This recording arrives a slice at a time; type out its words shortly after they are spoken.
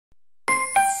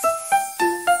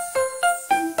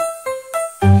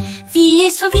V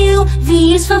is for view,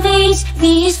 V is for vase,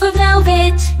 V is for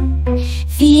velvet.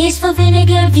 V is for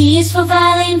vinegar, V is for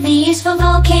violin, V is for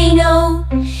volcano.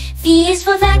 V is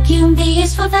for vacuum, V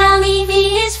is for valley, V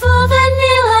is for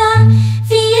vanilla.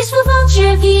 V is for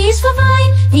vulture, V is for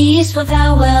vine, V is for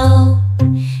vowel.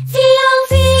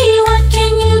 V-O-V, what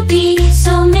can you be?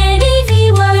 So many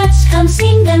V words, come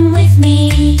sing them with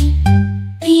me.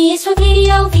 V is for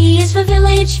video, V is for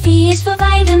village, V is for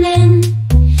vitamin.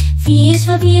 V is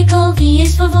for vehicle, V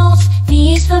is for volt,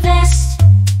 V is for vest.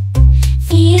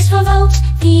 V is for volt,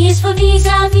 V is for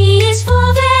visa, V is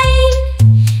for vein.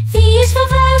 V is for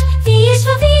verb, V is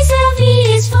for visa, V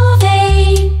is for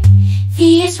vein.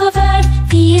 V is for verb,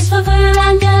 V is for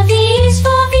veranda, V is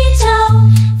for veto.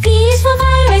 V is for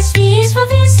virus, V is for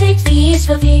visit, V is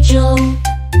for vigil.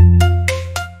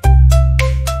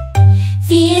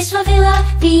 V is for villa,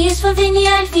 V is for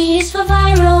vineyard, V is for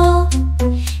viral.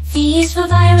 V is for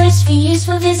virus, V is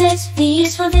for visit, V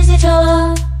is for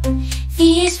visitor.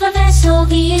 V is for vessel,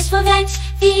 V is for vent,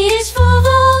 V is for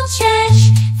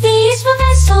voltage. V is for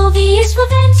vessel, V is for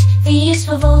vent, V is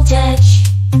for voltage.